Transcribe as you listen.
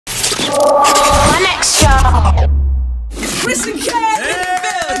My next show. Chris and Ken in the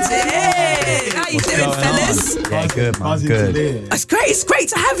building. How you doing, fellas? Yeah, good, man. Good. It's great. It's great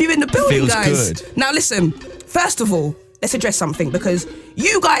to have you in the building, Feels guys. good. Now, listen. First of all, let's address something because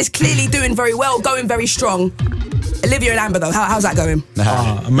you guys clearly doing very well, going very strong. Olivia and Amber, though, how's that going?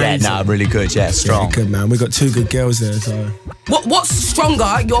 Amazing. Yeah, really good. Yeah, strong. Yeah, good, man. We got 2 good girls there, so. What's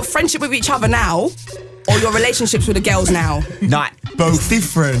stronger, your friendship with each other now, or your relationships with the girls now? Both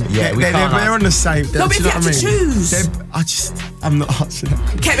different. Yeah, they're on the same. No, but if you had to choose. I'm not answering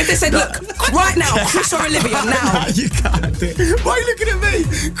that. Kev, if they said, look, right now, Chris or Olivia, now. You can't do it. Why are you looking at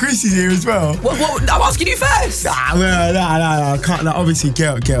me? Chris is here as well. What, I'm asking you first. No, I can't. No, obviously,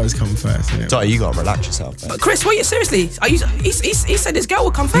 girls come first. Innit? Sorry, you gotta relax yourself. But Chris, seriously? He said this girl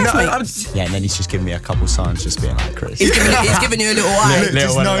would come first, mate. Yeah, and then he's just giving me a couple signs, just being like Chris. He's giving you a little eye. Look,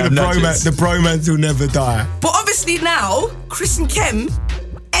 just know the bromance will never die. But obviously now, Chris and Kem,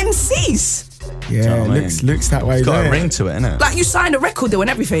 MCs. Yeah, looks that way. It's got a ring to it, innit? Like you signed a record deal and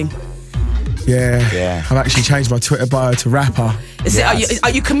everything. Yeah. I've actually changed my Twitter bio to rapper. Are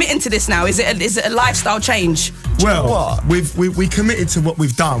you committing to this now? Is it a lifestyle change? Well, we committed to what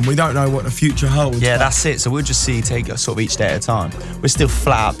we've done. We don't know what the future holds. Yeah, that's it. So we'll just take it sort of each day at a time. We're still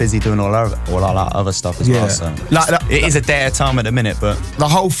flat out busy doing all our other stuff as well. So it is a day at a time at the minute, but the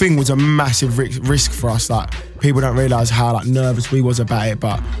whole thing was a massive risk for us. Like people don't realise how nervous we was about it,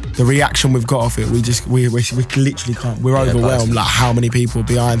 but the reaction we've got off it, we literally can't. We're overwhelmed. Like how many people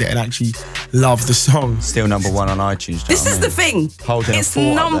behind it and actually love the song. Still #1 on iTunes. This is the thing. It's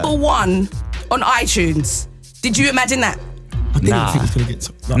 #1 on iTunes. Did you imagine that? I didn't think it was gonna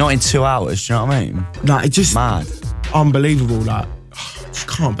get not in 2 hours. Do you know what I mean? Like it's just mad, unbelievable. Like I just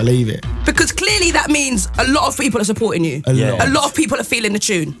can't believe it. Because clearly that means a lot of people are supporting you. A lot of people are feeling the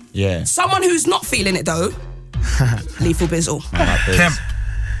tune. Yeah. Someone who's not feeling it though, Lethal Bizzle. Kemp.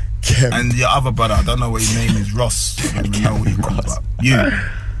 And your other brother, I don't know what his name is, Ross. I don't even know what you call, but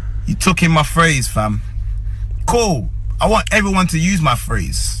you took in my phrase, fam. Cool. I want everyone to use my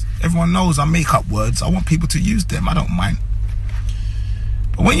phrase. Everyone knows I make up words. I want people to use them. I don't mind.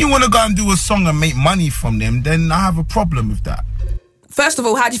 But when you want to go and do a song and make money from them, then I have a problem with that. First of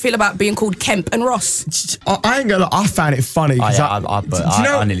all, how do you feel about being called Kemp and Ross? I ain't gonna lie, I found it funny.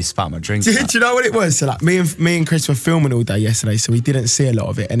 I nearly spat my drink. Do you know what it was? So like me and Chris were filming all day yesterday, so we didn't see a lot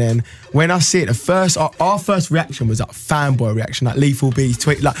of it. And then when I see it, our first reaction was like fanboy reaction, like Lethal B's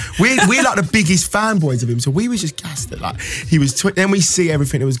tweet. Like we're like the biggest fanboys of him, so we was just gassed at like he was. Then we see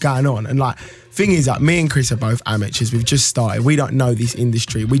everything that was going on, and like thing is, like me and Chris are both amateurs. We've just started. We don't know this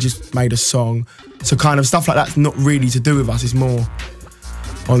industry. We just made a song, so kind of stuff like that's not really to do with us. It's more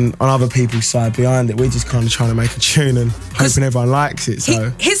on other people's side behind it. We're just kind of trying to make a tune and hoping everyone likes it.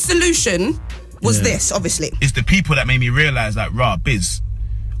 So his solution was this, obviously. It's the people that made me realise, like, rah, Biz,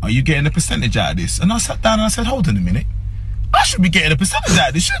 are you getting a percentage out of this? And I sat down and I said, hold on a minute. I should be getting a percentage out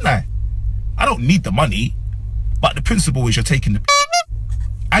of this, shouldn't I? I don't need the money, but the principle is you're taking the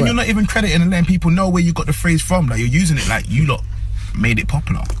and you're not even crediting and letting people know where you got the phrase from. Like, you're using it like you lot made it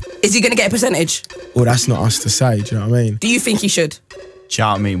popular. Is he going to get a percentage? Well, that's not us to say, do you know what I mean? Do you think he should? Do you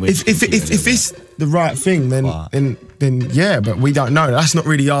know what I mean? If it's the right thing, then yeah, but we don't know. That's not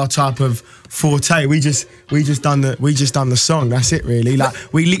really our type of forte. We just done the song. That's it, really. Like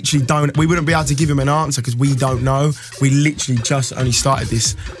we wouldn't be able to give him an answer because we don't know. We literally just only started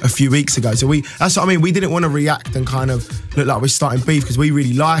this a few weeks ago. So that's what I mean. We didn't want to react and kind of look like we're starting beef because we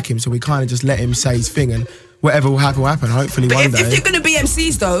really like him. So we kind of just let him say his thing and whatever will happen, will happen. Hopefully one day. If you're gonna be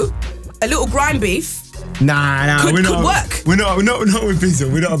MCs though, a little grime beef. Nah, could work. We're not with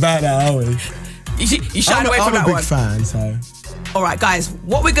Bizzle. We're not about that, are we? You shied away from that one. I'm a big fan, so. All right, guys,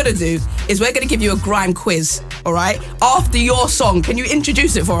 what we're gonna do is we're gonna give you a grime quiz. All right, after your song, can you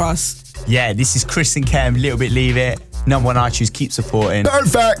introduce it for us? Yeah, this is Chris and Kem. Little bit, leave it. #1 iTunes. Keep supporting.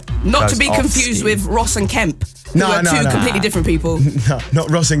 Perfect. Not to be confused with Ross and Kemp. Who are two completely different people. No, not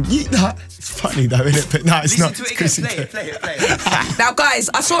Ross and... it's funny though, isn't it? But no, it's not. Play it. Now, guys,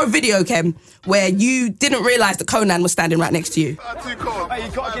 I saw a video, Kem, where you didn't realise that Conan was standing right next to you. Hey,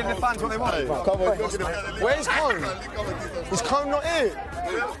 you got to give the fans what they want. Where's Cone? Is Cone not here?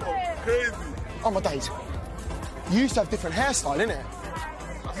 Crazy. Oh, my days. You used to have different hairstyle, innit?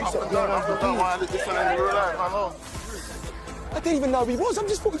 I didn't even know who he was. I'm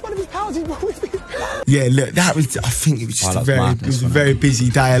just walking one of his pals. Yeah, look, I think it was just a very busy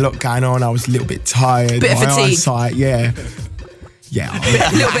day, a lot going on. I was a little bit tired. Bit of fatigue. Eyesight, yeah. Yeah,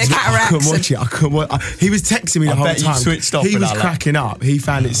 a little bit of cataracts. I couldn't watch it. I couldn't watch. He was texting me the whole time. Switched off. He was cracking up. He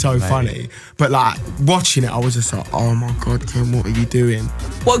found it so funny. But like watching it, I was just like, oh my God, Ken, what are you doing?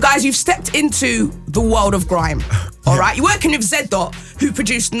 Well, guys, you've stepped into the world of grime. All right, you're working with Z.Dot, who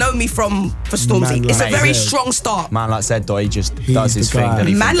produced Know Me for Stormzy. It's a very strong start. Man like Z.Dot, he just does his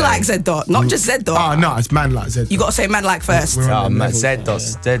thing. Man like Z.Dot, not just Z.Dot. Oh no, it's man like Z.Dot. You got to say man like first.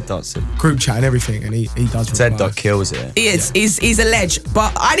 Z.Dot's group chat and everything, and he does. Z.Dot kills it. He is. He's a ledge.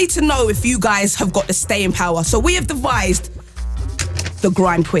 But I need to know if you guys have got the staying power. So we have devised the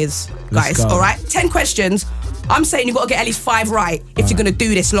Grime quiz, guys. All right, 10 questions. I'm saying you've got to get at least 5 right if you're going to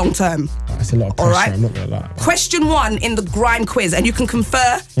do this long term. That's a lot of pressure, I'm not going to lie. Question 1 in the Grime quiz, and you can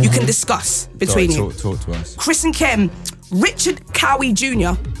confer, you can discuss between you. Talk to us. Chris and Kem, Richard Cowie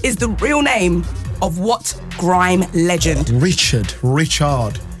Jr. is the real name of what Grime legend? Richard.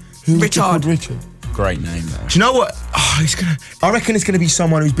 Richard. Great name, though. Do you know what? Oh, I reckon it's going to be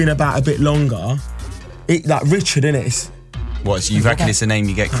someone who's been about a bit longer. Like Richard, innit? What, so you reckon it's a name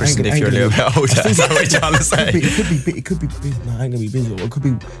you get christened if you're a little bit older? Is that what you're trying to say? It could be no, it ain't gonna be Bizzle. It could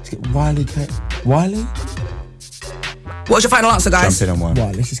be Wiley. Wiley? What's your final answer, guys? Jump in on one.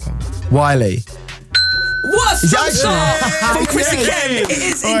 Wiley, let's just come. Wiley. What's the answer from Chris and Kem? It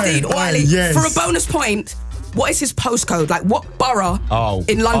is indeed Wiley. Yes. For a bonus point, what is his postcode? Like, what borough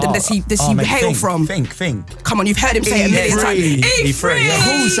in London does he hail from? Think. Come on, you've heard him say it a million times. E3. Of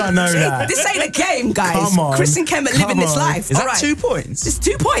course I know that. This ain't a game, guys. Come on. Chris and Kem are living this life. Is that 2 points? It's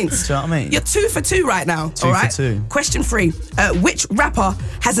 2 points. Do you know what I mean? You're 2 for 2 right now. 2 all right? for 2. Question 3. Which rapper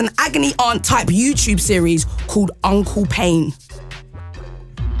has an agony aunt type YouTube series called Uncle Pain?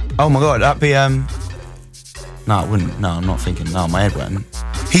 Oh my god, that'd be No, it wouldn't. No, I'm not thinking. No, my head went.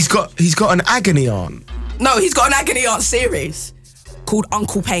 He's got an agony aunt. No, he's got an agony aunt series called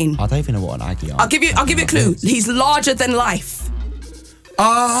Uncle Pain. I don't even know what an agony aunt. I'll give you a clue. He's larger than life.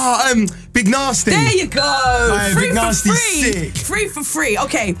 Big Nasty. There you go. Big Nasty, 3 sick. 3 for 3.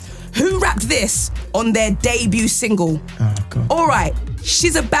 Okay, who rapped this on their debut single? Oh god. All right,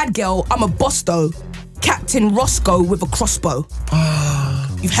 she's a bad girl. I'm a boss though. Captain Roscoe with a crossbow.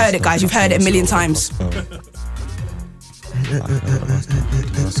 You've heard it, guys. You've heard it a million times.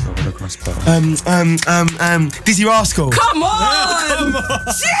 Dizzy Rascal. Come on!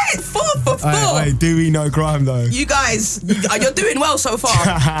 Shit! 4 for 4. Hey, do we know Grime though? You guys, you're doing well so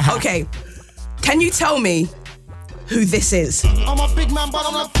far. Okay, can you tell me who this is? I'm a big man, but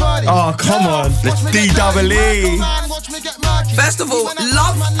I'm not party. Oh, come on. The D-double-E. First of all,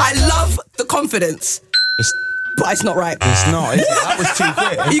 I love the confidence. But it's not right. It's not, is it? That was too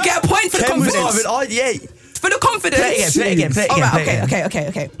quick. You get a point for the confidence. Yeah. For the confidence. Play it again. All right,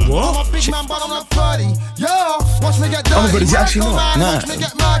 okay. What? I'm a big man, but I'm not party. Yo, watch me get dirty. Oh my god, is he actually not? No. Watch me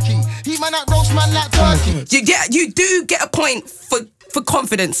get murky. Heat man that roast man like turkey. You do get a point for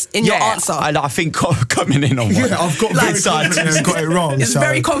confidence in your answer. I think coming in on one. Yeah, I've got very confident and got it wrong. It's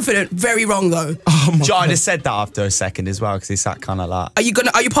very confident, very wrong though. Oh my god. I just said that after a second as well because it's that kind of like. Are you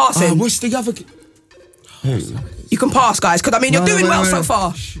passing? What's the other? You can pass, guys, because I mean you're doing well so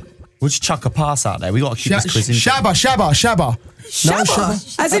far. We'll just chuck a pass out there. We got to keep this quiz in. Shabba. Shabba?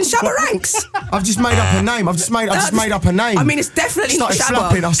 As in Shabba Ranks? I've just made up a name. I've just made up a name. I mean, it's definitely not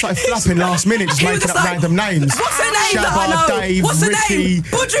Shabba. I started flapping last minute, just making up random names. What's her name Shabba, that I know? Dave, What's her Ricky. name?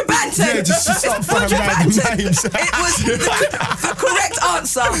 Budra Banton. Yeah, just start throwing random names. It was the correct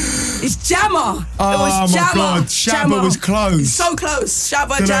answer. It's Jammer. Oh it was Jammer. My God, Shabba was close. So close.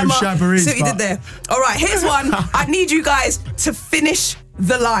 Shabba, Don't know Jammer. who Shabba is, See what you did there. All right, here's one. I need you guys to finish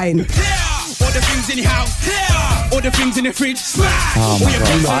the line. All the things in the house, all the things in the fridge, smash. Oh my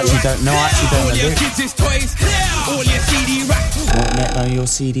god, I actually don't know all your kids' toys, all your CD racks. Won't get none of your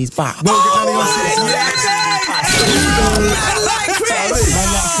CDs back. Oh, Man like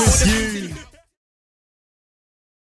Chris, you.